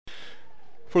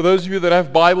For those of you that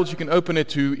have Bibles, you can open it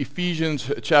to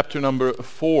Ephesians chapter number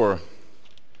 4.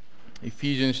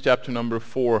 Ephesians chapter number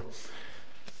 4.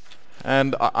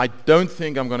 And I don't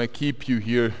think I'm going to keep you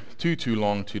here too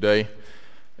long today,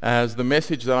 as the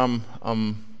message that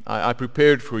I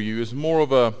prepared for you is more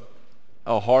of a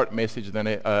heart message than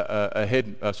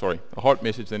a heart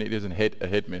message than it is a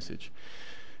head message.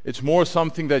 It's more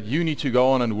something that you need to go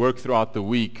on and work throughout the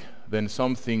week than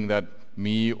something that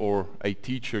me or a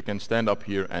teacher can stand up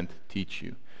here and teach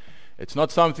you. It's not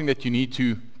something that you need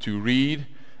to read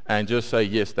and just say,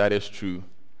 yes, that is true.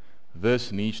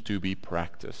 This needs to be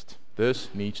practiced. This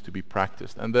needs to be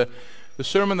practiced. And the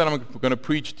sermon that I'm going to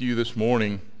preach to you this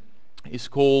morning is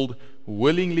called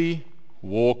Willingly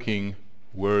Walking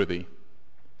Worthy.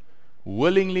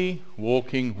 Willingly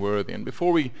walking worthy. And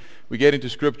before we get into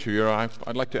scripture here,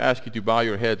 I'd like to ask you to bow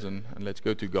your heads and let's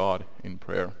go to God in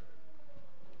prayer.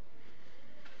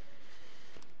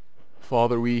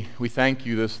 Father, we thank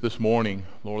you this morning,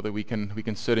 Lord, that we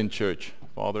can sit in church.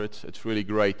 Father, it's really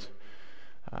great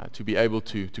to be able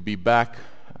to be back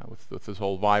with this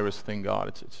whole virus thing, God.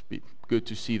 It's good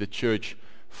to see the church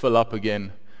fill up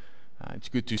again. It's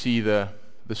good to see the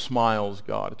smiles,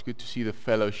 God. It's good to see the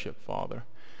fellowship, Father.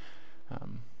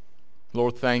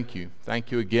 Lord, thank you.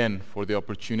 Thank you again for the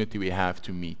opportunity we have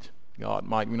to meet. God,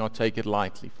 might we not take it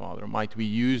lightly, Father. Might we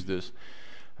use this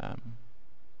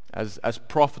as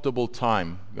profitable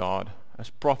time, God, as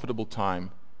profitable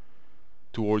time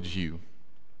towards you.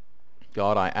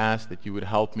 God, I ask that you would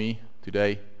help me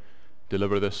today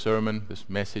deliver this sermon, this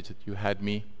message that you had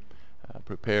me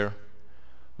prepare.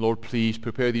 Lord, please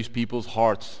prepare these people's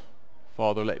hearts.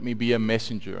 Father, let me be a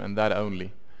messenger and that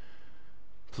only.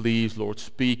 Please, Lord,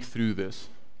 speak through this.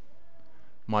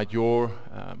 Might you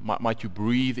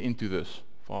breathe into this,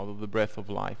 Father, the breath of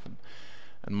life,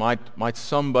 and might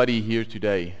somebody here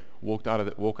today walk out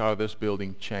of this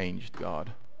building changed,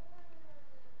 God.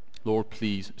 Lord,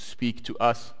 please speak to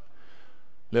us.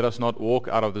 Let us not walk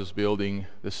out of this building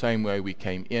the same way we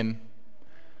came in.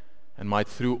 And might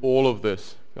through all of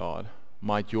this, God,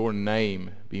 might your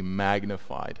name be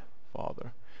magnified,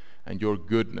 Father, and your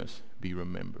goodness be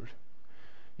remembered.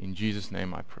 In Jesus'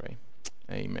 name I pray.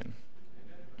 Amen.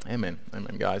 Amen.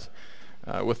 Amen, guys.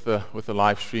 With the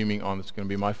live streaming on, it's going to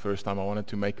be my first time. I wanted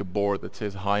to make a board that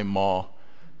says Hi Ma,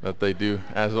 that they do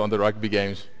as on the rugby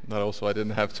games. But also I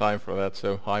didn't have time for that,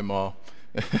 so Hi Ma.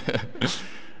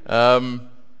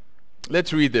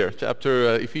 Let's read there,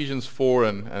 chapter Ephesians 4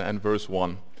 and verse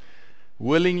 1.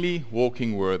 Willingly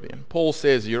walking worthy. And Paul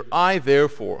says here, I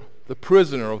therefore, the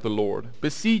prisoner of the Lord,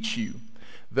 beseech you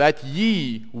that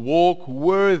ye walk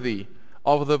worthy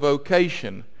of the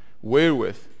vocation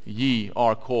wherewith ye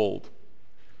are called,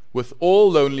 with all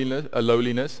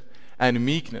lowliness and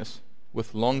meekness,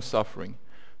 with long-suffering,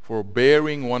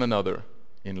 forbearing one another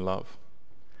in love,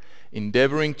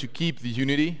 endeavoring to keep the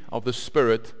unity of the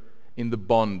Spirit in the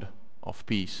bond of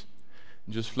peace.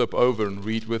 Just flip over and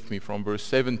read with me from verse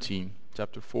 17,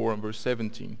 chapter 4 and verse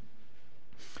 17.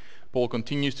 Paul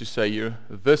continues to say here,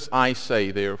 this I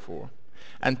say therefore,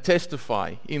 and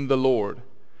testify in the Lord,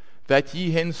 that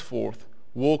ye henceforth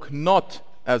walk not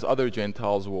as other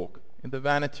Gentiles walk, in the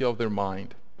vanity of their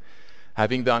mind,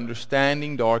 having the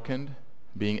understanding darkened,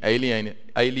 being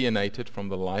alienated from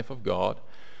the life of God,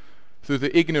 through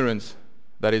the ignorance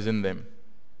that is in them,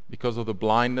 because of the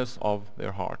blindness of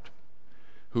their heart,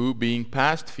 who, being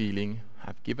past feeling,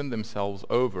 have given themselves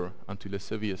over unto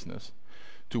lasciviousness,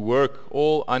 to work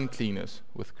all uncleanness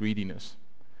with greediness.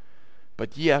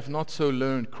 But ye have not so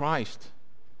learned Christ,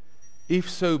 if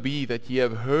so be that ye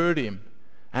have heard him,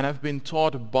 and have been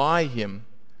taught by him,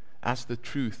 as the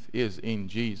truth is in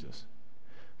Jesus,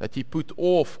 that ye put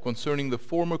off concerning the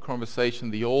former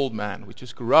conversation the old man, which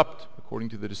is corrupt according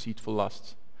to the deceitful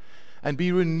lusts, and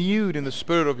be renewed in the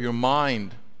spirit of your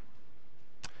mind,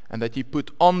 and that ye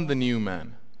put on the new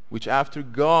man, which after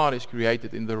God is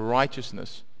created in the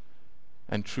righteousness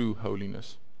and true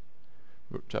holiness.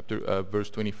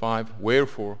 Verse 25,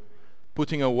 wherefore,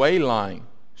 putting away lying,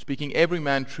 speaking every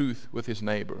man truth with his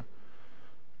neighbor,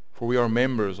 for we are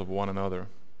members of one another.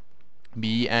 Be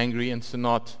ye angry and sin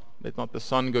not. Let not the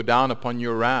sun go down upon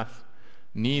your wrath,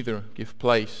 neither give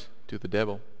place to the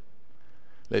devil.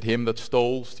 Let him that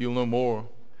stole steal no more,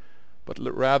 but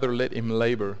rather let him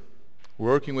labor,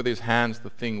 working with his hands the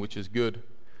thing which is good,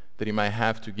 that he may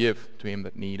have to give to him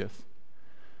that needeth.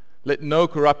 Let no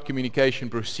corrupt communication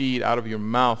proceed out of your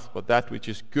mouth, but that which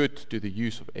is good to the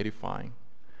use of edifying,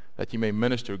 that ye may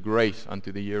minister grace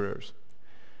unto the hearers.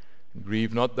 And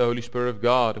grieve not the Holy Spirit of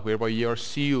God, whereby ye are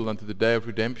sealed unto the day of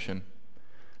redemption.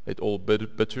 Let all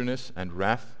bitterness and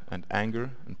wrath and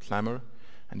anger and clamor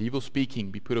and evil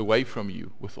speaking be put away from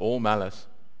you with all malice.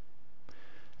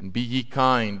 And be ye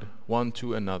kind one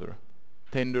to another,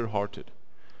 tender-hearted,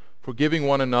 forgiving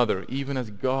one another, even as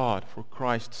God, for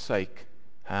Christ's sake,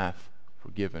 hath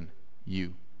forgiven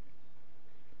you.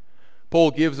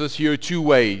 Paul gives us here two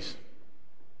ways.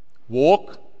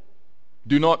 Walk,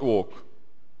 do not walk.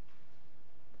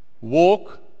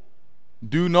 Walk,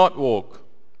 do not walk.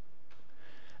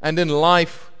 And in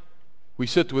life, we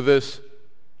sit with this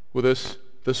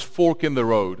fork in the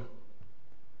road,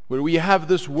 where we have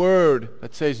this word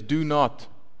that says, do not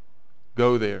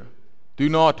go there. Do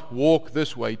not walk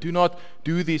this way. Do not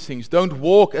do these things. Don't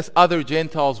walk as other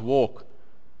Gentiles walk,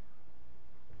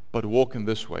 but walk in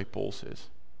this way, Paul says.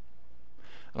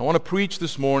 And I want to preach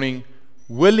this morning,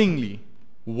 willingly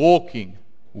walking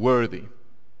worthy.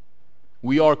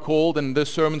 We are called, and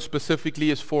this sermon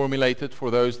specifically is formulated for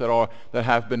those that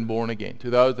have been born again, to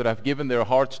those that have given their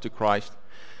hearts to Christ.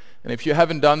 And if you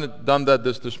haven't done that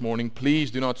this morning, please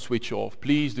do not switch off.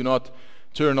 Please do not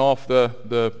turn off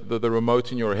the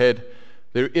remote in your head.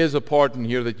 There is a part in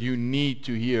here that you need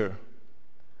to hear.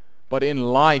 But in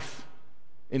life,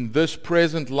 in this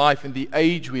present life, in the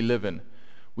age we live in,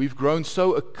 we've grown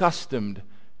so accustomed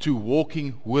to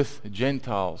walking with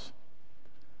Gentiles.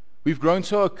 We've grown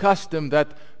so accustomed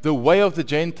that the way of the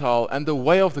Gentile and the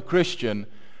way of the Christian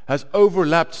has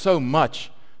overlapped so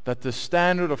much that the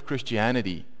standard of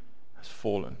Christianity has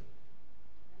fallen.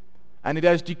 And it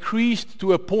has decreased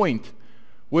to a point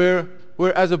where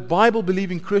as a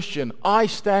Bible-believing Christian, I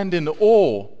stand in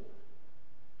awe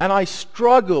and I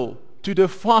struggle to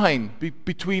define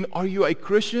between, are you a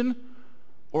Christian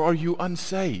or are you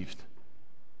unsaved?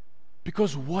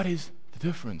 Because what is the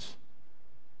difference?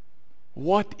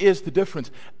 What is the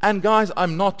difference? And guys,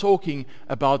 I'm not talking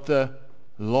about the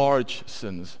large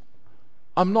sins.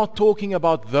 I'm not talking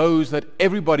about those that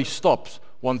everybody stops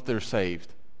once they're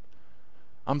saved.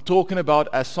 I'm talking about,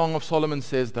 as Song of Solomon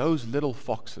says, those little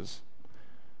foxes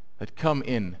that come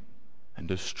in and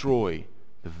destroy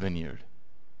the vineyard.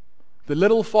 The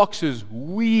little foxes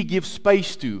we give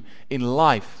space to in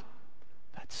life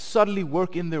that subtly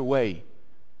work in their way,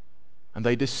 and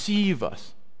they deceive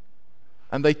us,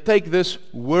 and they take this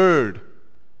word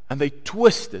and they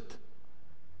twist it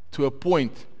to a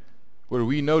point where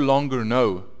we no longer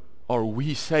know, are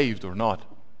we saved or not?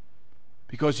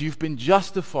 Because you've been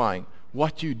justifying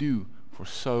what you do for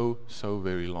so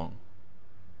very long.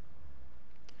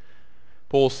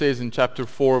 Paul says in chapter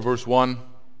 4, verse 1,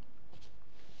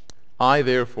 I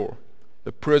therefore,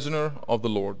 the prisoner of the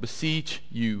Lord, beseech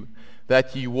you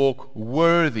that ye walk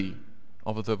worthy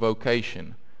of the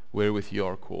vocation wherewith ye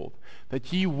are called.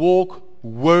 That ye walk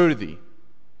worthy.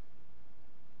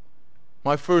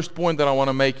 My first point that I want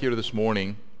to make here this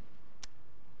morning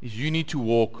is you need to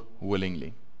walk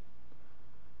willingly.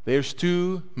 There's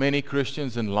too many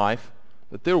Christians in life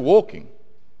that they're walking,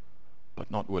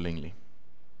 but not willingly.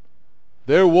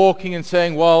 They're walking and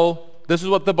saying, well, this is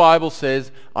what the Bible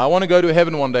says. I want to go to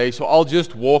heaven one day, so I'll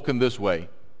just walk in this way.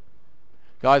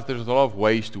 Guys, there's a lot of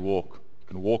ways to walk. You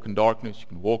can walk in darkness. You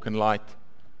can walk in light.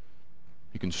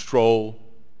 You can stroll.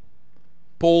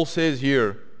 Paul says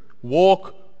here,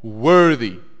 walk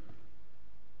worthy.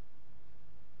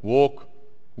 Walk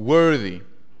worthy.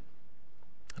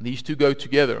 And these two go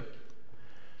together.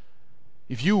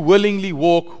 If you willingly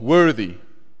walk worthy,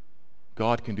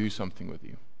 God can do something with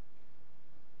you.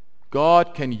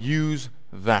 God can use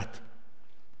that.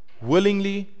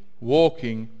 Willingly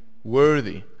walking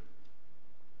worthy.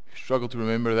 If you struggle to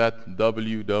remember that,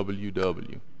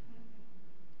 WWW.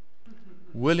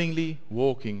 Willingly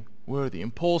walking worthy.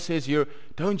 And Paul says here,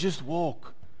 don't just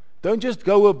walk. Don't just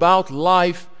go about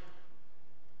life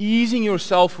easing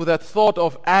yourself with that thought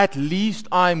of, at least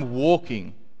I'm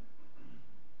walking.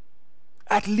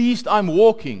 At least I'm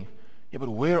walking. Yeah, but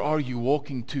where are you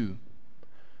walking to?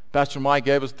 Pastor Mike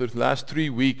gave us the last 3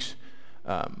 weeks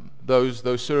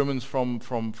those sermons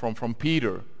from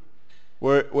Peter,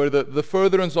 where the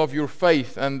furtherance of your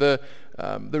faith and the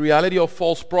reality of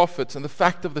false prophets and the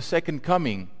fact of the second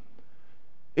coming.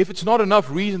 If it's not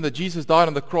enough reason that Jesus died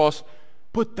on the cross,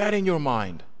 put that in your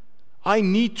mind. I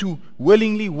need to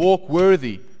willingly walk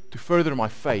worthy to further my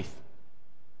faith.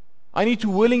 I need to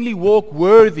willingly walk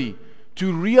worthy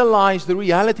to realize the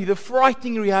reality, the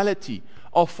frightening reality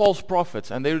of false prophets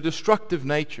and their destructive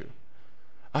nature.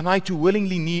 And I to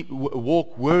willingly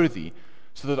walk worthy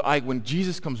so that when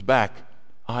Jesus comes back,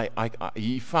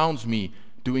 He finds me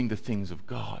doing the things of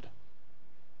God.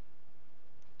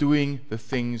 Doing the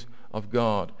things of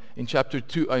God. In chapter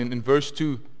 2, in verse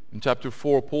 2, in chapter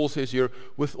 4, Paul says here,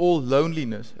 with all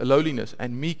lowliness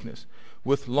and meekness,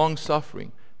 with long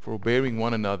suffering, forbearing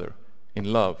one another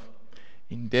in love,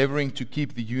 endeavoring to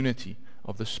keep the unity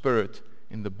of the Spirit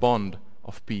in the bond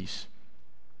of peace.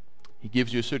 He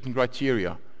gives you a certain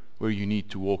criteria where you need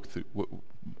to walk through,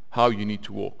 how you need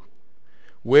to walk,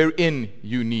 wherein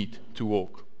you need to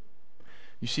walk.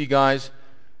 You see, guys,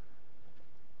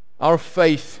 our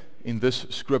faith in this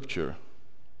scripture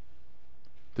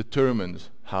determines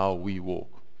how we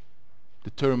walk,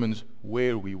 determines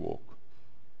where we walk,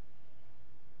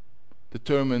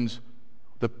 determines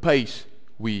the pace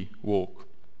we walk.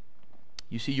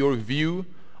 You see, your view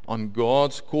on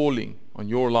God's calling on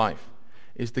your life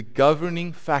is the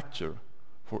governing factor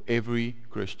for every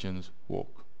Christian's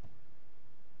walk.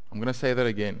 I'm going to say that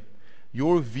again.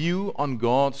 Your view on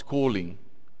God's calling,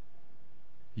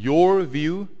 your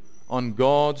view on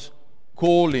God's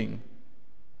calling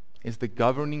is the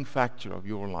governing factor of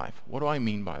your life. What do I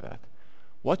mean by that?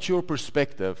 What's your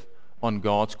perspective on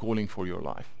God's calling for your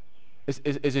life?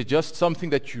 Is it just something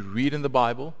that you read in the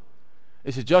Bible?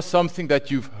 Is it just something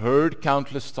that you've heard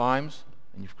countless times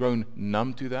and you've grown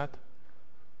numb to that?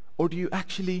 Or do you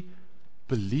actually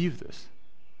believe this?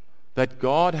 That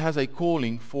God has a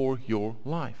calling for your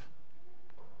life?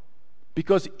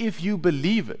 Because if you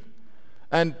believe it,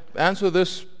 and answer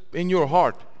this in your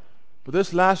heart, but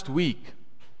this last week,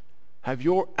 have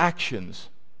your actions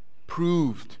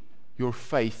proved your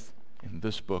faith in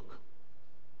this book?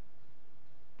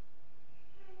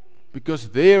 Because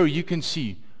there you can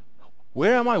see,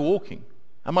 where am I walking?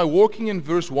 Am I walking in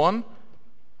verse 1?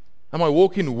 Am I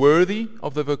walking worthy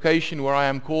of the vocation where I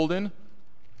am called in?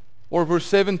 Or verse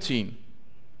 17,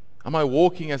 am I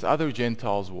walking as other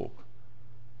Gentiles walk?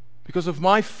 Because of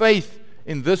my faith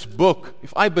in this book,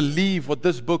 if I believe what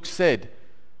this book said,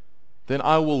 then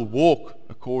I will walk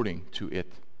according to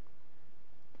it.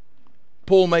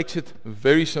 Paul makes it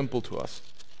very simple to us.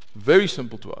 Very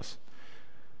simple to us.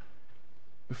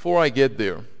 Before I get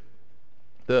there,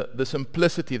 the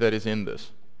simplicity that is in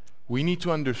this, we need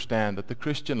to understand that the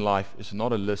Christian life is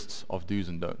not a list of do's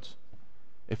and don'ts.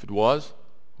 If it was,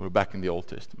 we're back in the Old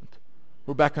Testament.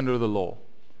 We're back under the law.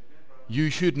 You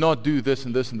should not do this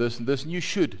and this and this and this, and you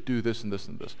should do this and this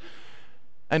and this.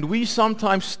 And we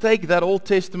sometimes take that Old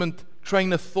Testament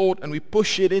train of thought and we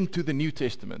push it into the New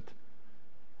Testament.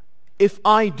 If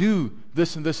I do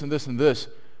this and this and this and this,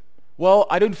 well,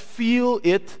 I don't feel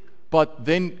it, but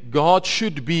then God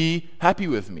should be happy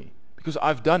with me because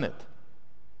I've done it.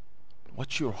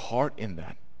 What's your heart in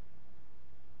that?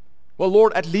 Well,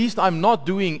 Lord, at least I'm not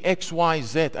doing X, Y,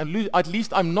 Z. At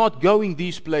least I'm not going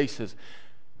these places.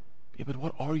 Yeah, but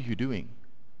what are you doing?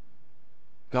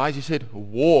 Guys, he said,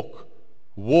 walk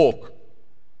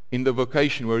in the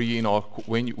vocation where ye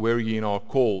are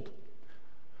called.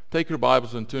 Take your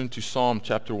Bibles and turn to Psalm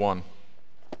chapter 1.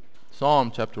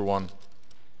 Psalm chapter 1,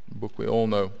 a book we all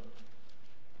know.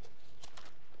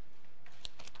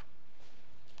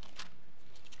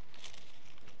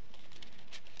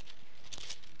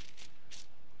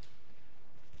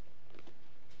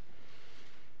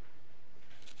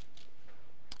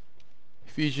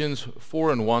 Ephesians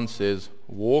 4:1 says,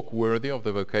 walk worthy of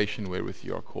the vocation wherewith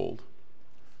you are called.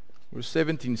 Verse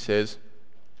 17 says,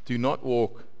 do not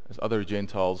walk as other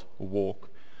Gentiles walk.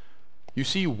 You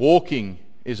see, walking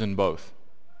is in both.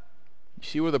 You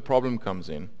see where the problem comes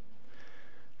in.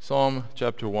 Psalm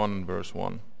chapter 1 verse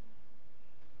 1.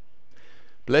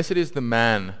 Blessed is the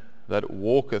man that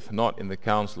walketh not in the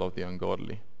counsel of the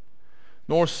ungodly,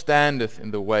 nor standeth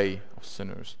in the way of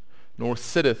sinners, nor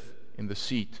sitteth in the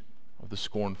seat of the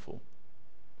scornful.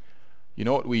 You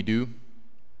know what we do?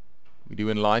 We do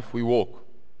in life, we walk.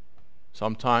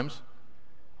 Sometimes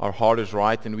our heart is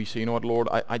right and we say, you know what, Lord,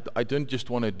 I don't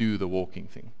just want to do the walking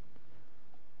thing.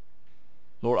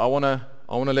 Lord, I want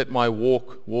to let my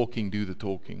walking do the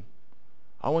talking.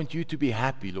 I want you to be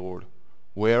happy, Lord,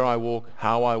 where I walk,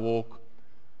 how I walk,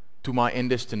 to my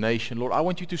end destination. Lord, I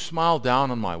want you to smile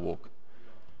down on my walk.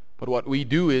 But what we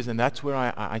do is, and that's where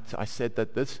I said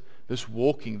that this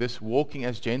walking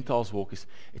as Gentiles walk,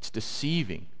 it's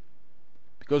deceiving.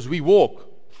 Because we walk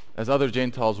as other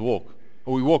Gentiles walk.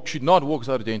 Or we should not walk as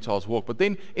other Gentiles walk. But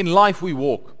then in life we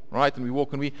walk, right? And we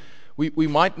walk and we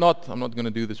might not, I'm not going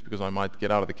to do this because I might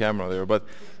get out of the camera there, but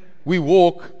we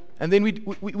walk and then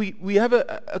we have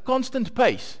a constant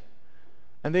pace.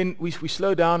 And then we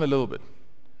slow down a little bit.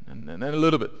 And then a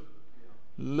little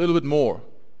bit more.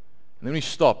 And then we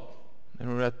stop. And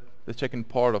we're at the second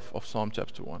part of Psalm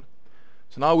chapter 1.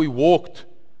 So now we walked.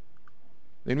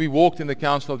 Then we walked in the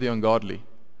counsel of the ungodly.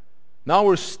 Now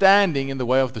we're standing in the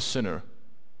way of the sinner.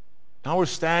 Now we're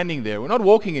standing there. We're not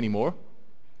walking anymore.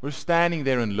 We're standing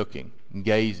there and looking and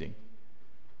gazing.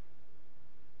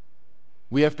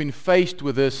 We have been faced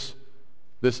with this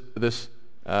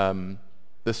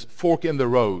this fork in the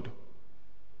road.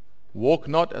 Walk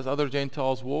not as other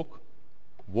Gentiles walk.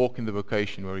 Walk in the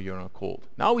vocation where you are called.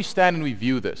 Now we stand and we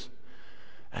view this.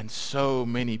 And so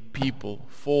many people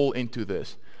fall into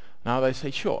this. Now they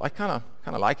say, sure, I kind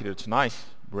of like it. It's nice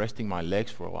resting my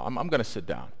legs for a while. I'm going to sit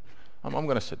down. I'm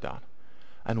going to sit down.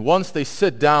 And once they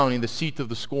sit down in the seat of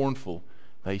the scornful,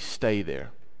 they stay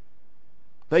there.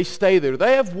 They stay there.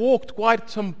 They have walked quite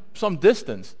some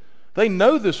distance. They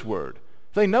know this word.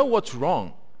 They know what's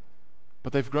wrong.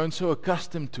 But they've grown so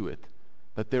accustomed to it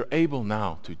that they're able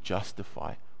now to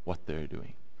justify what they're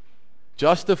doing.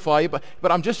 Justify, but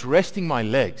I'm just resting my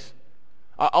legs.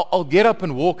 I'll get up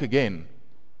and walk again.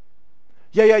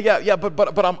 Yeah,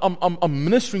 but I'm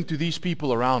ministering to these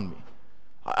people around me.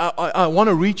 I want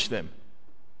to reach them.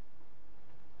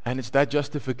 And it's that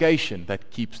justification that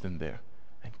keeps them there,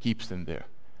 and keeps them there,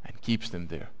 and keeps them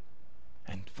there.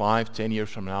 And 5, 10 years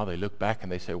from now, they look back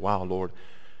and they say, "Wow, Lord,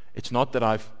 it's not that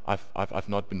I've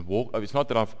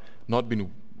not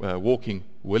been walking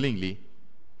willingly,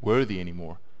 worthy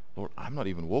anymore. Lord, I'm not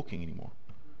even walking anymore.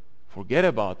 Forget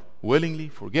about willingly.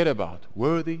 Forget about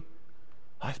worthy.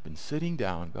 I've been sitting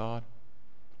down, God."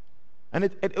 And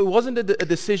it wasn't a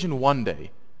decision one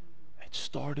day. It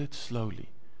started slowly.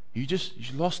 You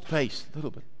lost pace a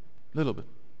little bit,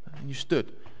 and you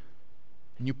stood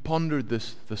and you pondered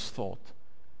this thought.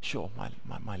 Sure,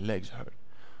 my legs hurt.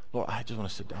 Lord, I just want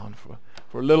to sit down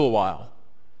for a little while.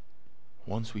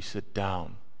 Once we sit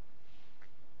down,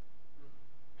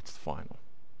 it's final.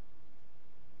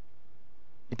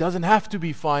 It doesn't have to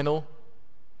be final,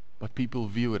 but people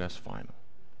view it as final.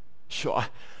 Sure, I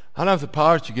don't have the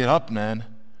power to get up, man.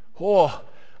 Oh,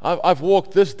 I've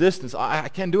walked this distance. I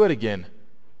can't do it again.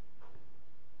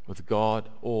 With God,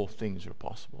 all things are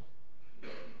possible.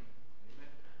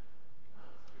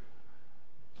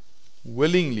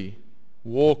 Willingly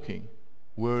walking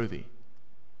worthy.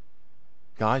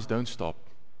 Guys, don't stop.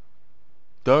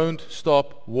 Don't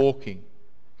stop walking.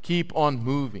 Keep on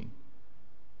moving.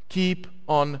 Keep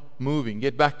on moving.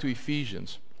 Get back to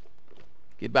Ephesians.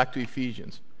 Get back to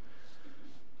Ephesians.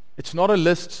 It's not a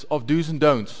list of do's and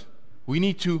don'ts. We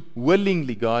need to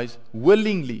willingly, guys,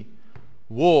 willingly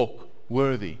walk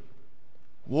worthy.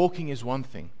 Walking is one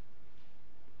thing.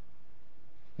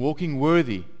 Walking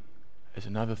worthy is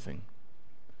another thing.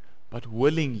 But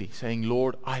willingly saying,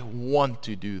 Lord, I want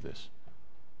to do this.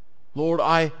 Lord,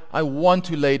 I want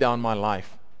to lay down my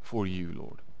life for you,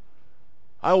 Lord.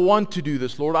 I want to do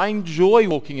this, Lord. I enjoy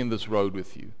walking in this road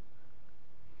with you.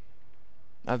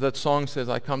 As that song says,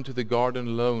 I come to the garden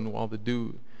alone while the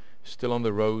dew is still on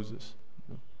the roses,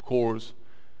 the chorus,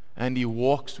 and he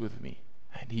walks with me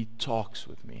and he talks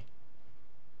with me.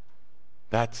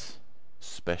 That's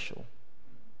special.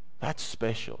 That's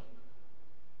special.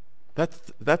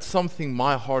 That's something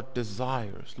my heart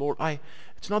desires. Lord,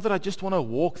 it's not that I just want to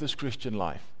walk this Christian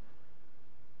life.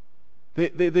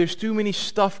 There's too many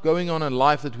stuff going on in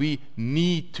life that we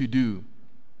need to do,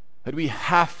 that we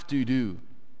have to do.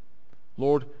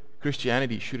 Lord,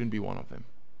 Christianity shouldn't be one of them.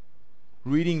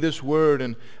 Reading this word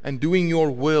and doing your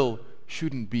will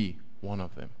shouldn't be one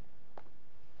of them.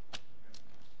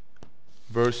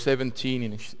 Verse 17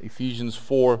 in Ephesians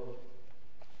 4,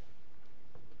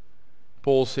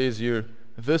 Paul says here,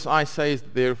 "This I say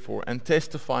therefore, and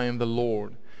testify in the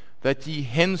Lord, that ye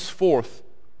henceforth,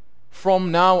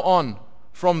 from now on,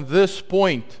 from this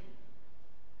point,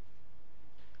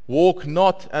 walk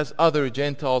not as other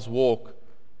Gentiles walk,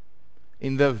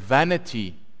 in the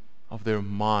vanity of their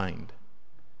mind,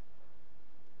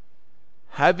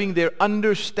 having their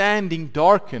understanding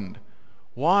darkened."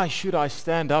 Why should I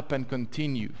stand up and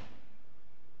continue?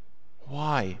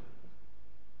 Why?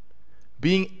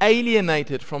 "Being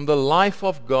alienated from the life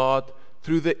of God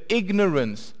through the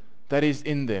ignorance that is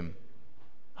in them."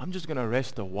 I'm just going to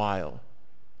rest a while.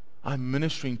 I'm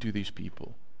ministering to these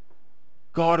people.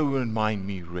 God wouldn't mind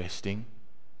me resting.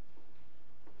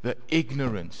 The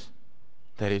ignorance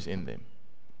that is in them,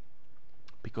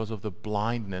 because of the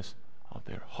blindness of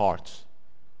their hearts.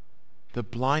 The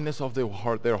blindness of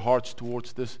their hearts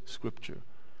towards this scripture.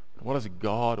 What does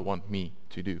God want me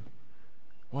to do?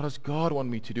 What does God want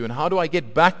me to do? And how do I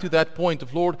get back to that point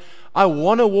of, Lord, I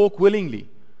want to walk willingly.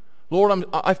 Lord,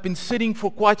 I've been sitting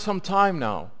for quite some time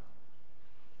now.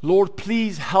 Lord,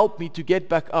 please help me to get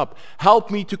back up. Help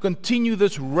me to continue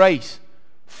this race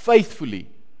faithfully,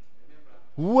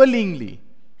 willingly,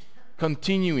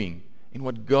 continuing in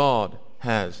what God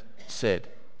has said.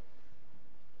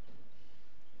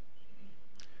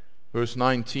 Verse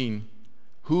 19,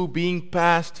 "Who being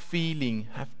past feeling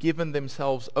have given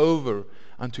themselves over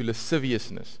unto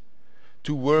lasciviousness,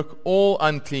 to work all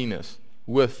uncleanness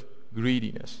with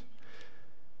greediness."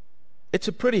 it's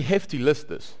a pretty hefty list,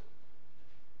 this.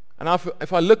 And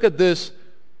if I look at this,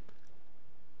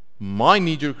 my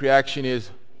knee-jerk reaction is,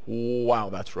 wow,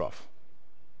 that's rough.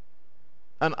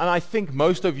 And I think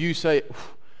most of you say,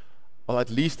 well, at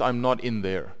least I'm not in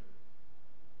there.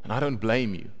 And I don't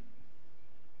blame you.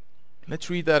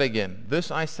 Let's read that again. This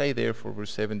I say therefore,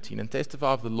 verse 17, and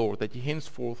testify of the Lord, that ye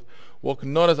henceforth walk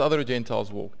not as other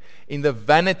Gentiles walk, in the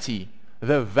vanity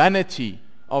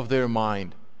of their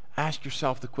mind. Ask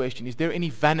yourself the question, is there any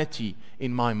vanity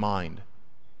in my mind?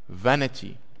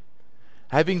 Vanity.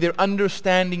 Having their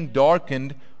understanding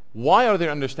darkened. Why are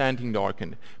their understanding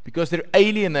darkened? Because they're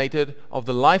alienated of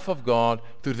the life of God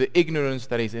through the ignorance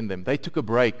that is in them. They took a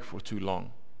break for too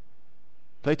long.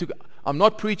 I'm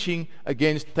not preaching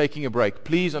against taking a break.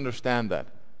 Please understand that.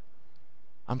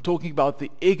 I'm talking about the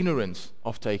ignorance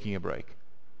of taking a break.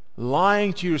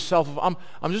 Lying to yourself. I'm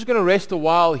just going to rest a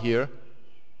while here,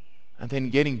 and then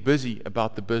getting busy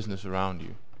about the business around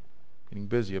you. Getting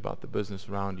busy about the business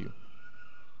around you.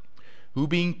 Who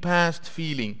being past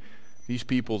feeling, these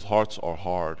people's hearts are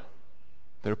hard.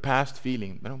 They're past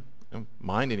feeling. They don't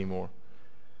mind anymore.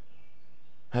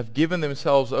 Have given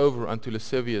themselves over unto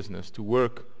lasciviousness, to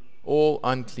work all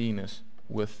uncleanness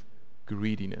with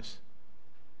greediness.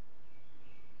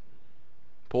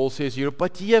 Paul says here,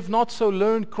 but ye have not so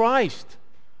learned Christ.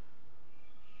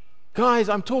 Guys,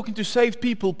 I'm talking to saved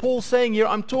people. Paul's saying here,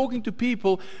 I'm talking to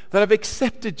people that have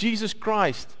accepted Jesus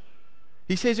Christ.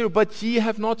 He says here, but ye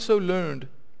have not so learned.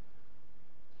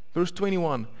 Verse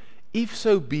 21, if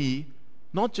so be,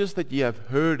 not just that ye have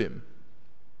heard him,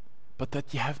 but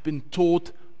that ye have been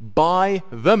taught by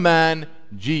the man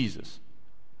Jesus.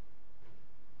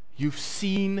 You've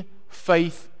seen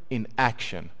faith in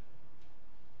action.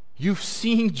 You've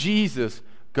seen Jesus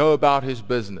go about his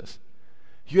business.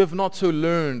 You have not so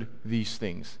learned these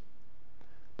things.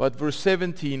 But verse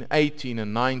 17, 18,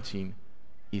 and 19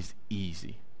 is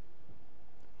easy.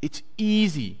 It's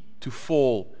easy to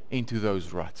fall into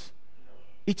those ruts.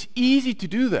 It's easy to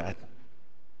do that.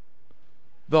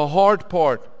 The hard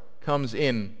part comes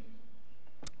in.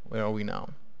 Where are we now?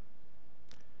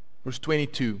 Verse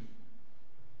 22.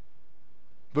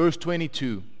 Verse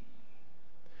 22.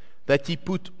 That ye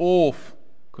put off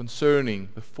concerning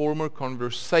the former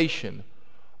conversation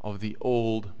of the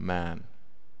old man.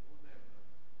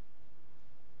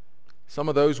 Some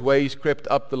of those ways crept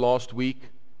up the last week.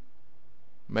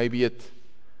 Maybe it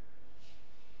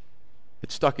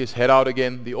stuck his head out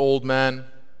again, the old man,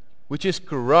 which is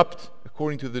corrupt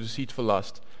according to the deceitful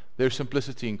lust. There's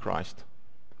simplicity in Christ.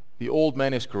 The old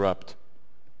man is corrupt.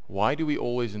 Why do we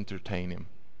always entertain him?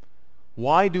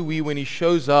 Why do we, when he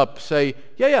shows up, say,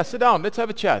 yeah, sit down, let's have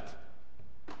a chat?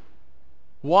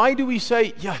 Why do we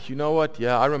say, yeah, you know what,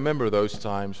 yeah, I remember those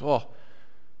times. Oh,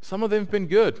 some of them have been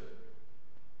good.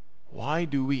 Why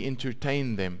do we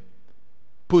entertain them?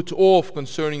 Put off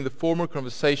concerning the former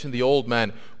conversation the old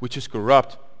man, which is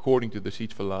corrupt according to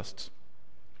deceitful lusts.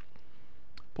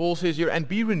 Paul says here, and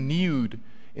be renewed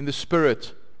in the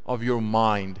spirit of your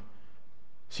mind.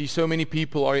 See, so many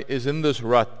people is in this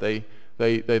rut. They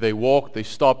walked, they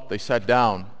stopped, they sat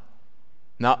down.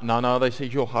 Now they say,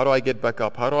 yo, how do I get back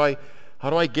up? How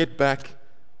do I get back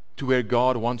to where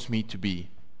God wants me to be?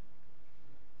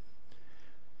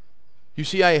 You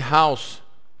see, a house,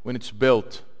 when it's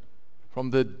built,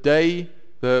 from the day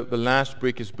the last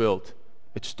brick is built,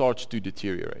 it starts to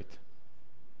deteriorate.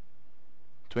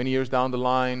 20 years down the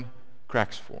line,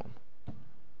 cracks form.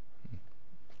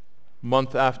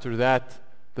 Month after that,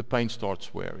 the paint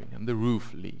starts wearing, and the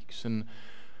roof leaks, and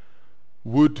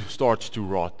wood starts to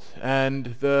rot,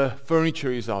 and the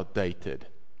furniture is outdated.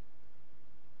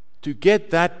 To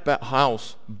get that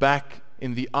house back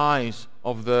in the eyes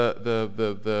of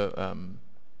the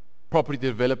property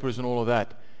developers and all of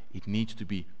that, it needs to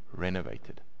be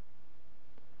renovated.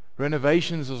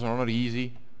 Renovations are not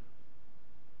easy.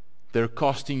 They're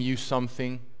costing you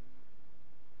something,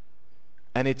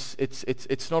 and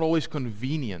it's not always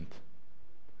convenient.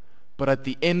 But at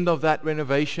the end of that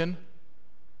renovation,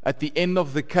 at the end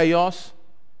of the chaos,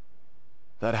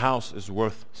 that house is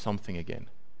worth something again.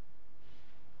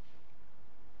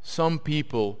 Some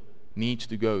people need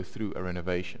to go through a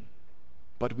renovation,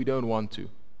 but we don't want to,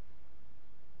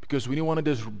 because we don't want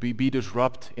to be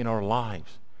disrupt in our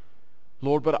lives.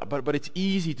 Lord, but it's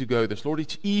easy to go this. Lord,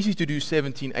 it's easy to do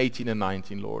 17, 18, and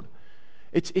 19, Lord.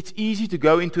 It's easy to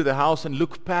go into the house and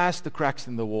look past the cracks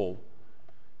in the wall.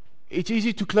 It's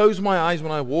easy to close my eyes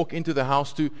when I walk into the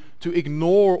house, to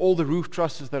ignore all the roof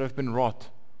trusses that have been rot.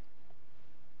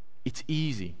 It's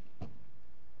easy.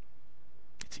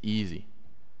 It's easy.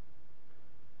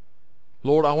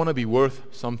 Lord, I want to be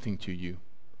worth something to you.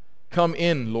 Come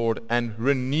in, Lord, and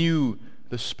renew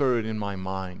the spirit in my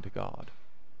mind, God.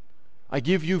 I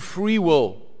give you free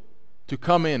will to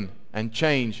come in and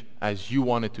change as you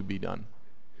want it to be done.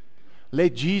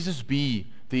 Let Jesus be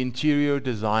the interior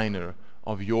designer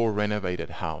of your renovated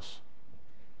house.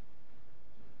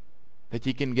 That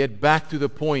you can get back to the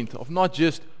point of not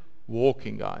just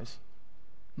walking, guys.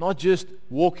 Not just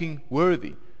walking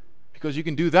worthy, because you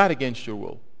can do that against your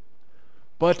will.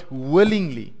 But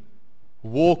willingly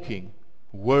walking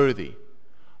worthy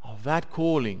of that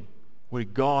calling where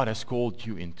God has called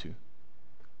you into.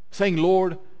 Saying,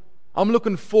 Lord, I'm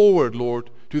looking forward, Lord,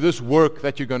 to this work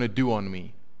that you're going to do on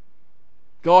me.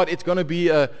 God, it's going to be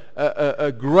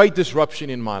a great disruption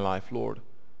in my life, Lord.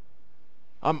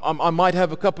 I might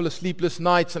have a couple of sleepless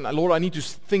nights, and Lord, I need to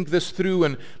think this through,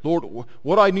 and Lord,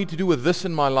 what I need to do with this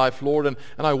in my life, Lord, and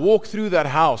I walk through that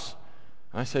house,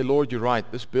 and I say, Lord, you're right,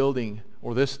 this building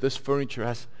or this furniture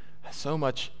has so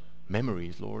much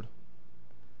memories, Lord,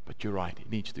 but you're right, it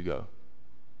needs to go.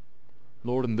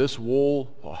 Lord, in this wall,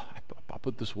 I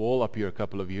put this wall up here a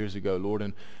couple of years ago, Lord,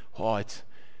 and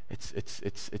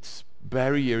it's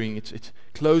barriering, it's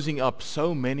closing up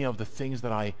so many of the things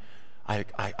that I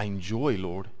enjoy,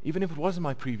 Lord, even if it wasn't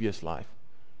my previous life.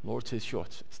 Lord says, sure,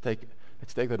 let's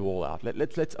take that wall out.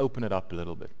 Let's open it up a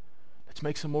little bit. Let's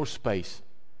make some more space.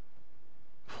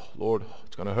 Lord,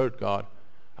 it's going to hurt, God.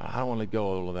 I don't want to let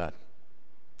go of all of that.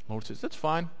 Lord says, that's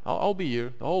fine. I'll be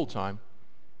here the whole time.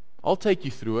 I'll take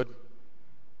you through it.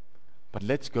 But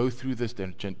let's go through this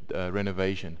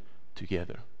renovation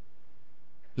together.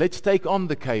 Let's take on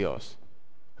the chaos.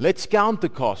 Let's count the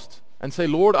cost and say,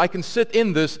 Lord, I can sit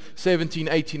in this 17,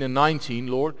 18, and 19,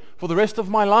 Lord, for the rest of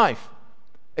my life.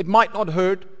 It might not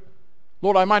hurt.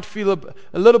 Lord, I might feel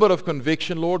a little bit of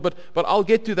conviction, Lord, but I'll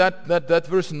get to that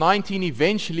verse 19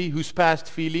 eventually, who's past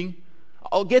feeling.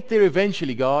 I'll get there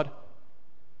eventually, God.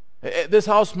 This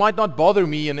house might not bother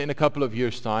me in a couple of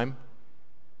years' time.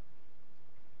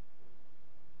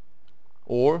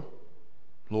 Or,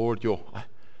 Lord,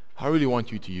 I really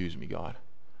want you to use me, God.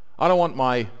 I don't want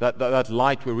that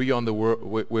light where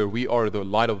we are the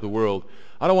light of the world.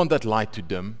 I don't want that light to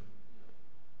dim.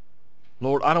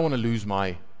 Lord, I don't want to lose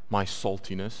my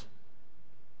saltiness.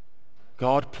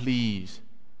 God, please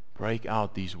break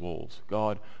out these walls.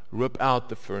 God, rip out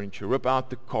the furniture, rip out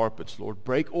the carpets, Lord.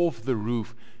 Break off the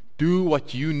roof. Do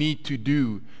what you need to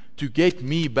do to get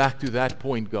me back to that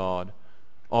point, God,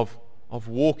 of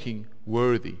walking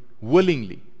worthy,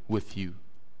 willingly with you.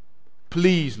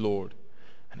 Please, Lord.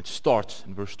 And it starts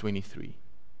in verse 23.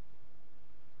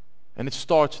 And it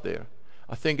starts there.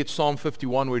 I think it's Psalm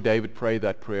 51 where David prayed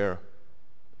that prayer.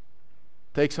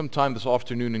 Take some time this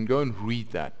afternoon and go and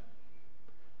read that.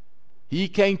 He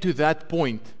came to that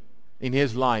point in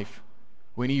his life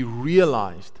when he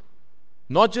realized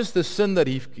not just the sin that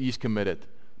he's committed,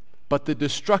 but the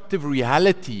destructive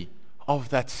reality of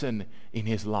that sin in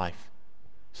his life.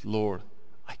 It's, Lord,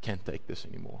 I can't take this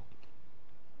anymore.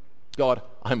 God,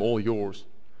 I'm all yours.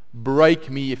 Break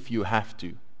me if you have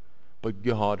to. But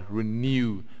God,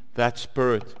 renew that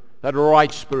spirit, that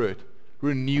right spirit.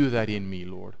 Renew that in me,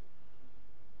 Lord.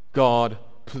 God,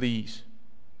 please.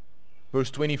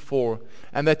 Verse 24,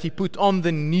 and that he put on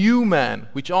the new man,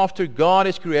 which after God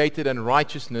is created in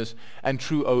righteousness and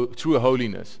true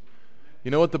holiness.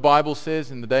 You know what the Bible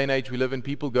says in the day and age we live in?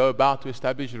 People go about to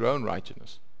establish their own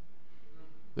righteousness.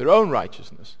 Their own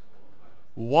righteousness.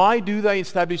 Why do they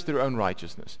establish their own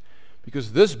righteousness?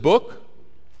 Because this book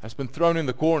has been thrown in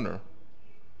the corner.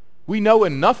 We know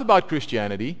enough about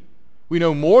Christianity. We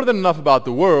know more than enough about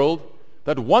the world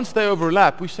that once they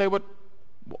overlap, we say,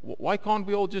 why can't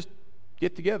we all just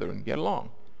get together and get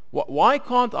along? Why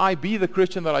can't I be the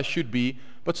Christian that I should be,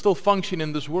 but still function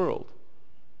in this world?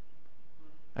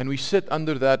 And we sit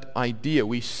under that idea.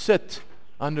 We sit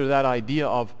under that idea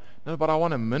of, no, but I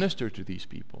want to minister to these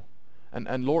people.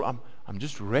 And Lord, I'm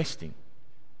just resting.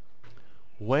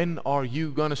 When are you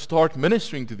going to start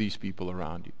ministering to these people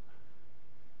around you?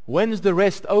 When's the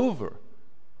rest over?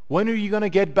 When are you going to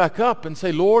get back up and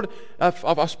say, Lord,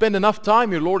 I've spent enough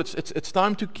time here, Lord, it's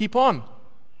time to keep on.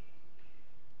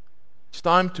 It's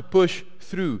time to push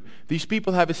through. These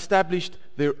people have established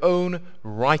their own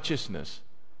righteousness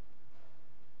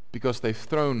because they've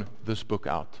thrown this book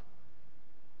out.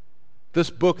 This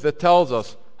book that tells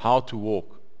us how to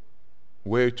walk,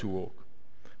 where to walk.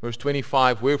 Verse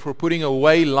 25, wherefore putting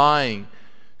away lying,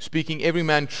 speaking every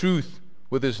man truth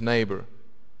with his neighbor.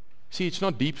 See, it's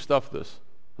not deep stuff, this.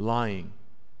 Lying.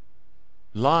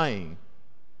 Lying.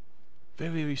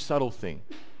 Very, very subtle thing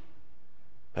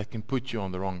that can put you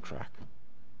on the wrong track.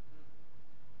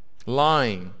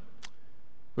 Lying.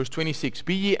 Verse 26,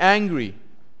 be ye angry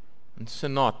and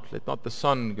sin not. Let not the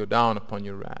sun go down upon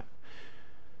your wrath.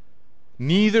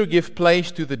 Neither give place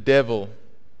to the devil.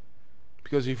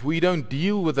 Because if we don't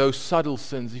deal with those subtle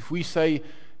sins, if we say,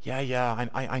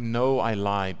 I know I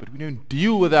lied, but we don't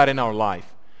deal with that in our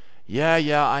life.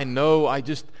 I know I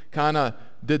just kind of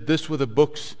did this with the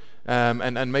books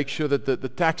and make sure that the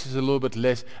tax is a little bit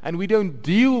less. And we don't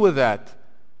deal with that.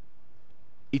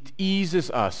 It eases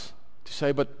us to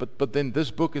say, but then this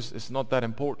book is not that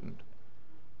important.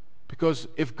 Because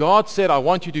if God said, I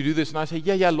want you to do this, and I say,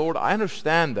 Lord, I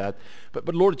understand that,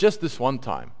 but Lord, just this one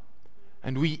time.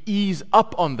 And we ease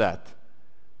up on that.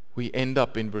 We end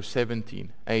up in verse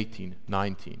 17, 18,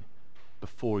 19,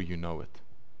 before you know it.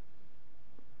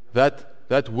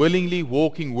 That willingly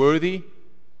walking worthy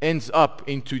ends up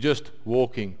into just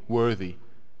walking worthy,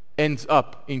 ends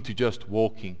up into just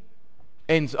walking,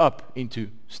 ends up into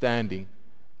standing,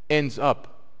 ends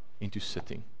up into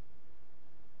sitting.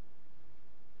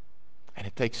 And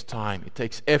it takes time, it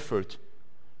takes effort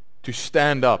to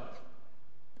stand up,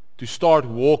 to start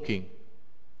walking,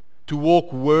 to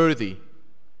walk worthy,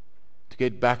 to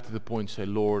get back to the point and say,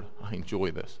 Lord, I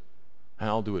enjoy this, and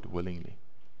I'll do it willingly.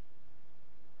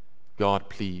 God,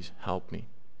 please help me.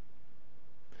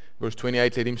 Verse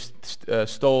 28, let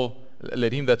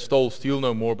him that stole steal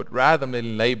no more, but rather let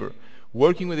him labor,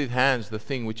 working with his hands the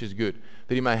thing which is good,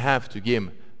 that he may have to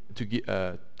give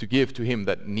to him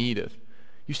that needeth.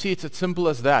 You see, it's as simple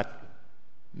as that.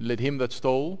 Let him that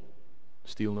stole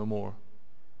steal no more.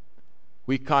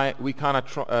 We kind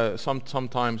of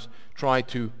sometimes try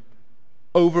to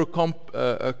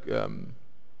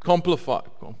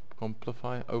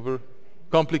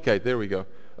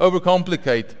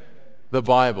overcomplicate the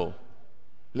Bible.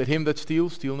 Let him that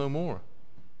steals steal no more.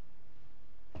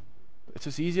 It's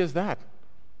as easy as that.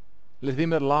 Let him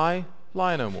that lie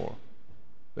no more.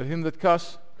 Let him that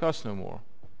cuss no more.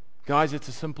 Guys, it's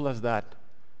as simple as that.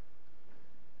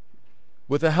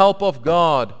 With the help of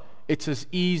God, it's as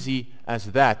easy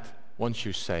as that once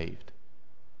you're saved.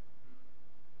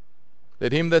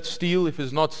 Let him that steal, if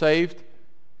is not saved,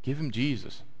 give him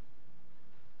Jesus.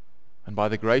 And by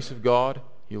the grace of God,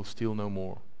 he'll steal no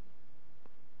more.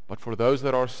 But for those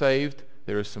that are saved,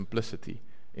 there is simplicity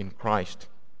in Christ.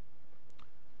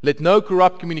 Let no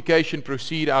corrupt communication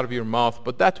proceed out of your mouth,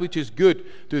 but that which is good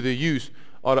to the use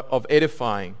of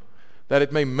edifying, that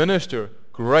it may minister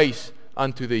grace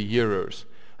unto the hearers.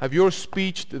 Have your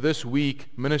speech this week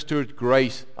ministered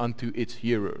grace unto its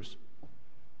hearers?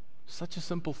 Such a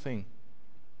simple thing.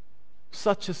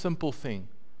 Such a simple thing.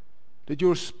 Did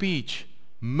your speech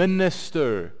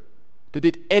minister? Did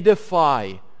it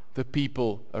edify the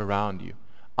people around you?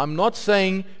 I'm not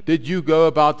saying did you go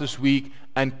about this week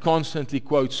and constantly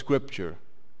quote scripture.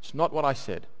 It's not what I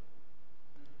said.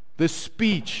 The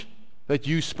speech that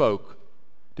you spoke,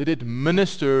 did it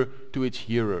minister to its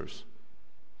hearers?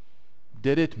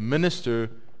 Did it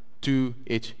minister to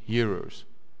its hearers?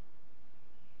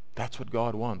 That's what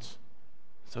God wants.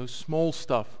 So small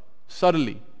stuff,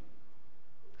 subtlety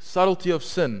of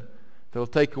sin that will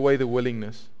take away the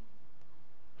willingness.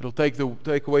 It'll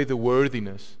take away the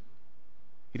worthiness.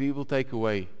 It will take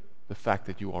away the fact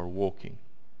that you are walking.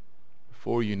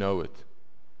 Before you know it,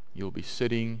 you'll be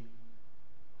sitting,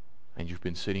 and you've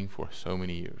been sitting for so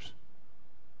many years.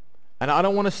 And I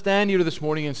don't want to stand here this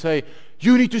morning and say,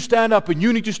 you need to stand up and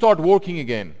you need to start walking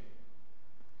again.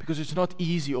 Because it's not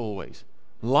easy always.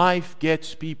 Life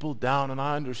gets people down, and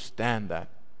I understand that.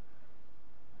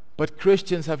 But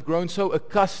Christians have grown so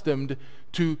accustomed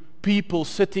to people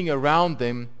sitting around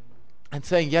them and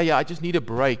saying, I just need a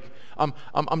break.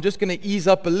 I'm just going to ease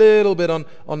up a little bit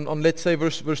on let's say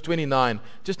verse 29,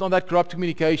 just on that corrupt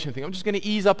communication thing. I'm just going to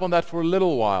ease up on that for a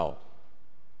little while.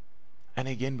 And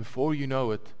again, before you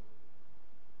know it,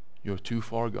 you're too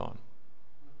far gone.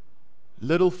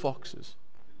 Little foxes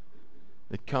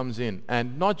that comes in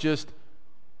and not just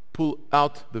pull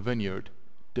out the vineyard,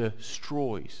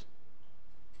 destroys.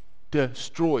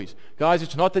 Guys,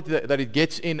 it's not that it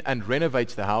gets in and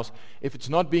renovates the house. If it's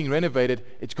not being renovated,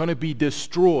 it's going to be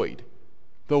destroyed.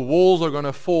 The walls are going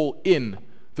to fall in.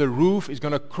 The roof is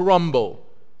going to crumble.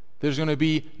 There's going to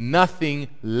be nothing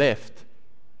left.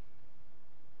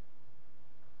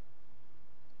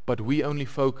 But we only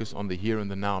focus on the here and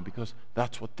the now because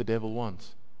that's what the devil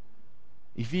wants.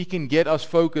 If he can get us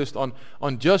focused on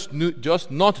just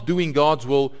not doing God's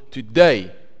will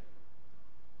today,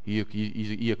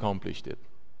 he accomplished it.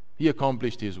 He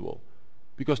accomplished his will.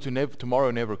 Because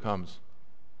tomorrow never comes.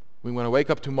 We're going to wake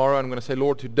up tomorrow and I'm going to say,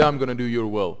 Lord, today I'm going to do your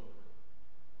will.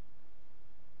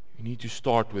 You need to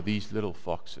start with these little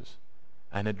foxes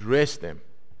and address them.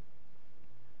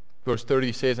 Verse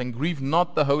 30 says, "And grieve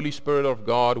not the Holy Spirit of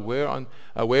God,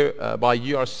 whereby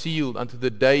ye are sealed unto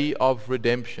the day of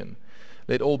redemption.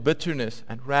 Let all bitterness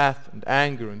and wrath and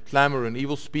anger and clamor and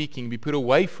evil speaking be put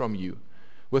away from you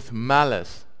with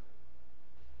malice."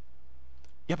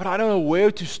 Yeah, but I don't know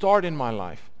where to start in my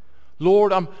life.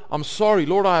 Lord, I'm sorry.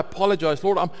 Lord, I apologize.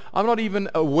 Lord, I'm not even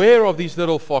aware of these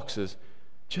little foxes.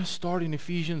 Just start in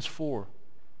Ephesians 4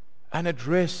 and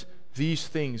address these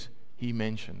things he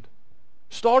mentioned.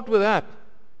 Start with that.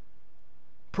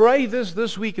 Pray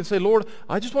this week and say, Lord,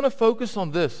 I just want to focus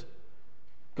on this.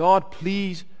 God,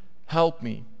 please help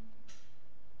me.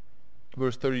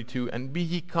 Verse 32, "And be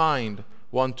ye kind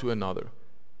one to another,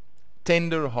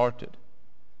 tender-hearted."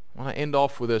 I want to end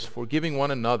off with this, "forgiving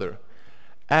one another,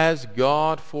 as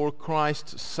God for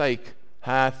Christ's sake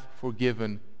hath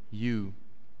forgiven you."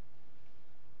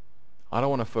 I don't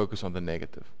want to focus on the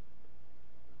negative.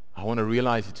 I want to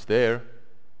realize it's there.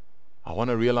 I want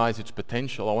to realize its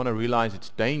potential. I want to realize its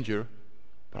danger.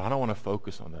 But I don't want to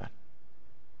focus on that.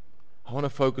 I want to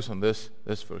focus on this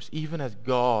verse. "Even as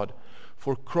God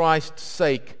for Christ's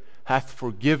sake hath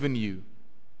forgiven you."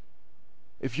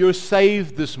 If you're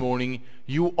saved this morning,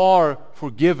 you are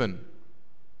forgiven.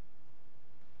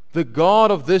 The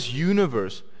God of this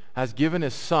universe has given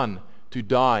His Son to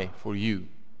die for you.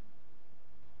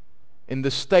 In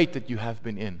the state that you have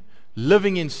been in,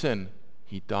 living in sin,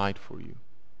 He died for you.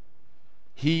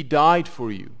 He died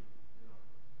for you.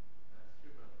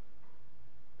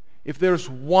 If there's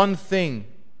one thing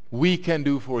we can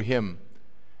do for Him,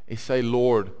 is say,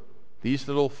 Lord, these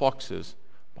little foxes,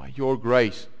 by your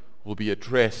grace, will be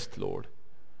addressed, Lord.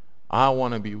 I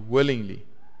want to be willingly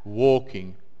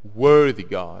walking worthy,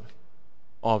 God,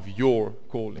 of your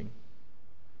calling.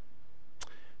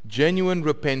 Genuine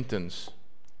repentance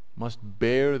must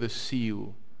bear the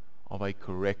seal of a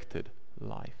corrected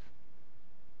life.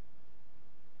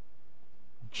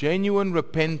 Genuine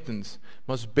repentance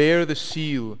must bear the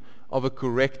seal of a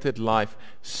corrected life.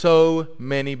 So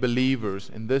many believers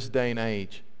in this day and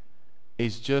age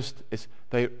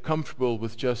they're comfortable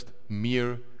with just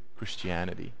mere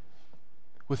Christianity,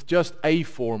 with just a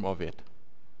form of it,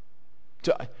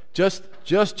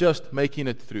 just making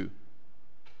it through.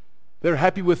 They're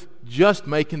happy with just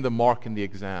making the mark in the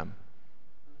exam,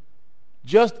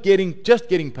 just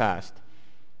getting past.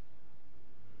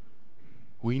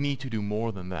 We need to do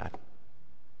more than that.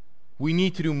 We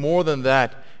need to do more than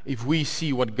that if we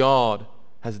see what God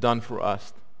has done for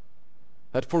us.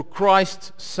 That for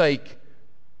Christ's sake,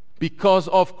 because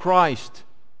of Christ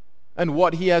and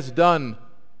what He has done,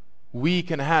 we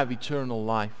can have eternal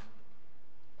life.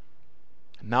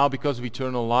 Now, because of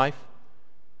eternal life,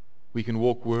 we can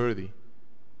walk worthy.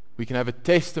 We can have a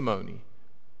testimony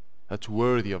that's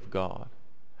worthy of God.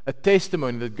 A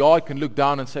testimony that God can look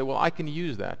down and say, well, I can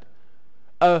use that.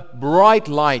 A bright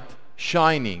light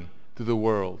shining to the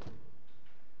world.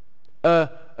 A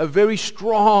very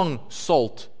strong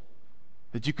salt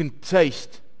that you can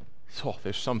taste. Oh,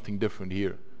 there's something different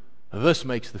here. This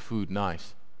makes the food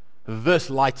nice. This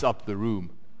lights up the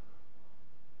room.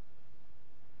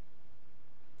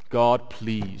 God,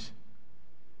 please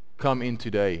come in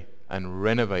today and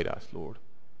renovate us, Lord.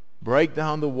 Break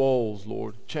down the walls,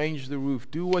 Lord. Change the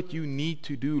roof. Do what you need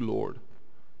to do, Lord.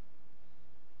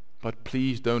 But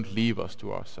please don't leave us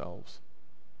to ourselves.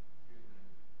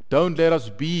 Don't let us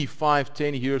be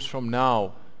 5-10 years from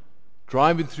now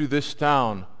driving through this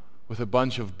town with a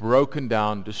bunch of broken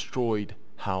down, destroyed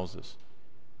houses.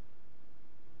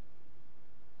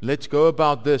 Let's go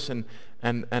about this and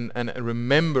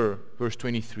remember verse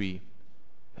 23,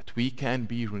 that we can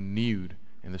be renewed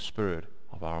in the spirit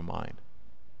of our mind.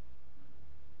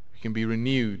 We can be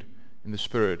renewed in the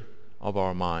spirit of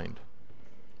our mind.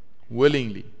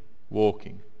 Willingly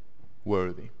walking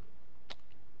worthy.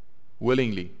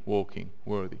 Willingly walking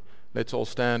worthy. Let's all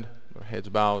stand, our heads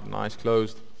bowed and eyes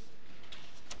closed.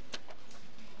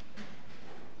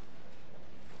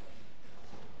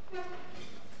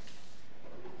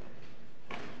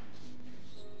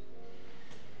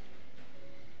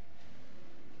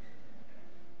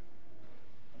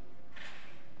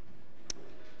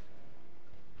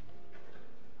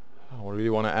 I really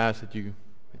want to ask that you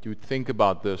would think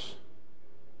about this.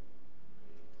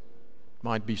 It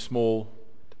might be small,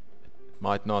 it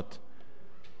might not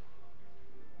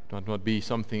be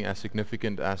something as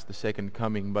significant as the second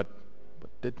coming, but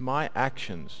did my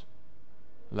actions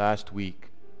last week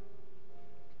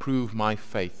prove my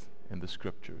faith in the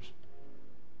Scriptures?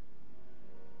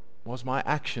 Was my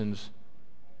actions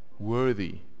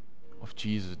worthy of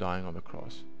Jesus dying on the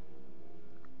cross?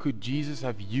 Could Jesus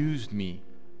have used me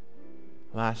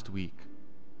last week?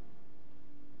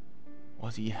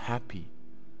 Was He happy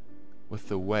with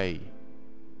the way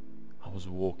I was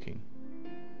walking.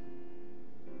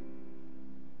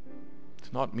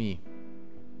 It's not me.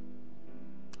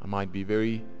 I might be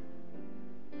very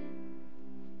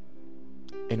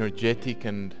energetic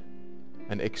and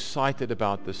excited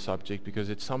about this subject because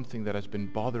it's something that has been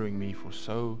bothering me for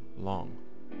so long.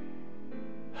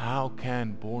 How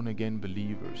can born-again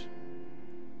believers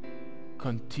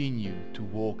continue to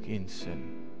walk in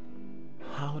sin?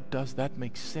 How does that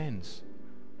make sense?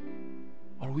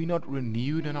 Are we not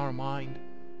renewed in our mind?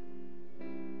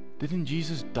 Didn't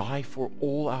Jesus die for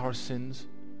all our sins?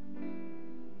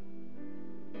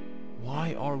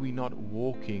 Why are we not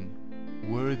walking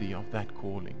worthy of that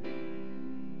calling?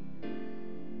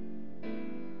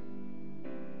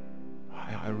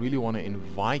 I really want to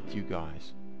invite you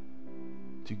guys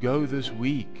to go this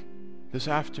week, this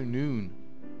afternoon,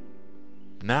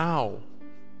 now.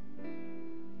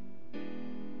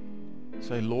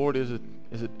 Say, Lord, is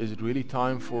it really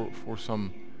time for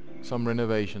some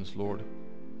renovations, Lord?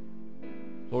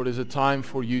 Lord, is it time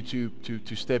for you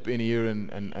to step in here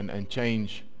and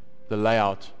change the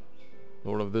layout,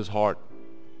 Lord, of this heart?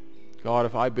 God,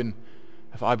 if I've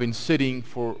been sitting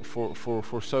for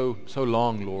so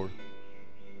long, Lord,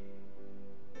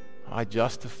 I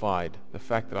justified the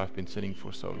fact that I've been sitting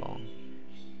for so long.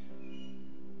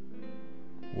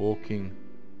 Walking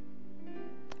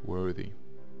worthy.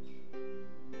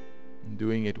 And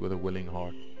doing it with a willing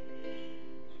heart.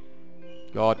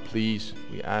 God, please,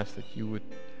 we ask that you would,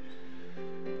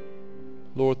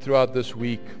 Lord, throughout this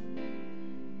week,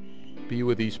 be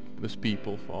with this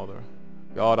people, Father.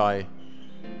 God, I'm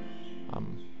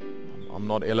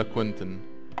not eloquent in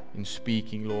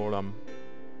speaking, Lord. I'm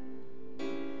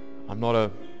not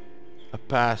a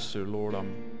pastor, Lord.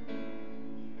 I'm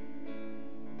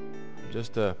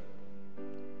just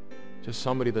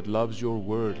somebody that loves your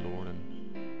word, Lord, and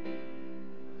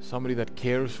somebody that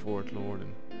cares for it, Lord,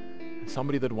 and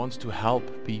somebody that wants to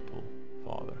help people,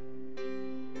 Father.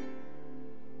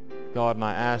 God, and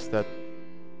I ask that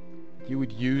you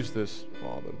would use this,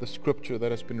 Father, the scripture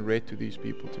that has been read to these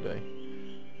people today.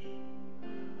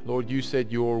 Lord, you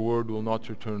said your word will not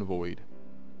return void.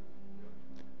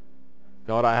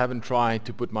 God, I haven't tried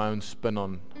to put my own spin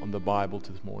on the Bible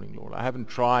this morning, Lord. I haven't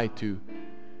tried to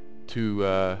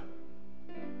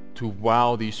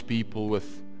wow these people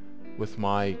with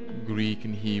my Greek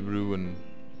and Hebrew, and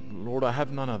Lord, I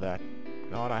have none of that.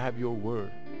 God, I have your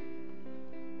word.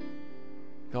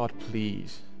 God,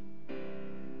 please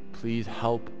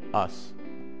help us.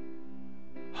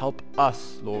 Help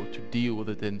us, Lord, to deal with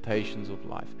the temptations of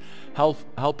life.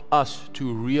 Help us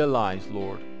to realize,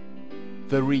 Lord,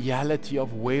 the reality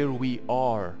of where we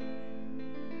are.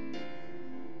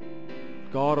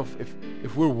 God,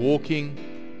 if we're walking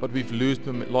but we've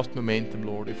lost momentum,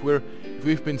 Lord, if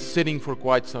we've been sitting for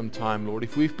quite some time, Lord,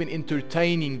 if we've been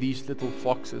entertaining these little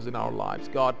foxes in our lives,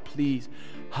 God, please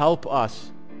help us,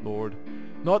 Lord,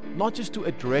 not just to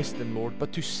address them, Lord,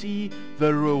 but to see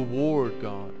the reward,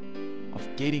 God, of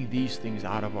getting these things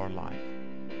out of our life.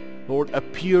 Lord, a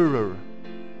purer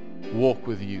walk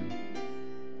with you,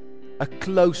 a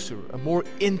closer, a more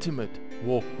intimate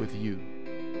walk with you.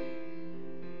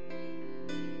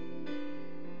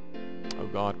 Oh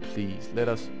God, please let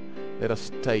us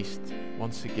taste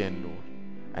once again, Lord,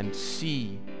 and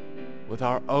see with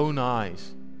our own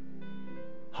eyes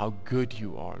how good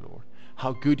you are, Lord,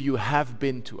 how good you have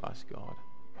been to us, God.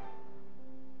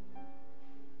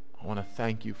 I want to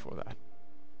thank you for that.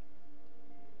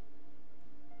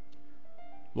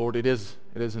 Lord, it is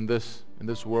in this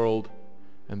world,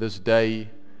 and this day,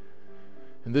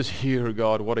 and this year,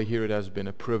 God, what a year it has been,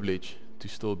 a privilege to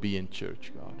still be in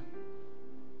church, God.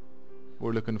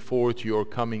 We're looking forward to your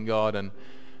coming, God, and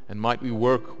might we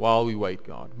work while we wait,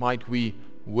 God. Might we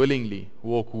willingly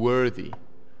walk worthy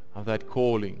of that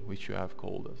calling which you have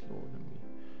called us, Lord. And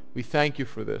we thank you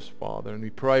for this, Father, and we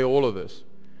pray all of this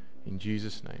in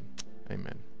Jesus' name.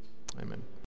 Amen. Amen.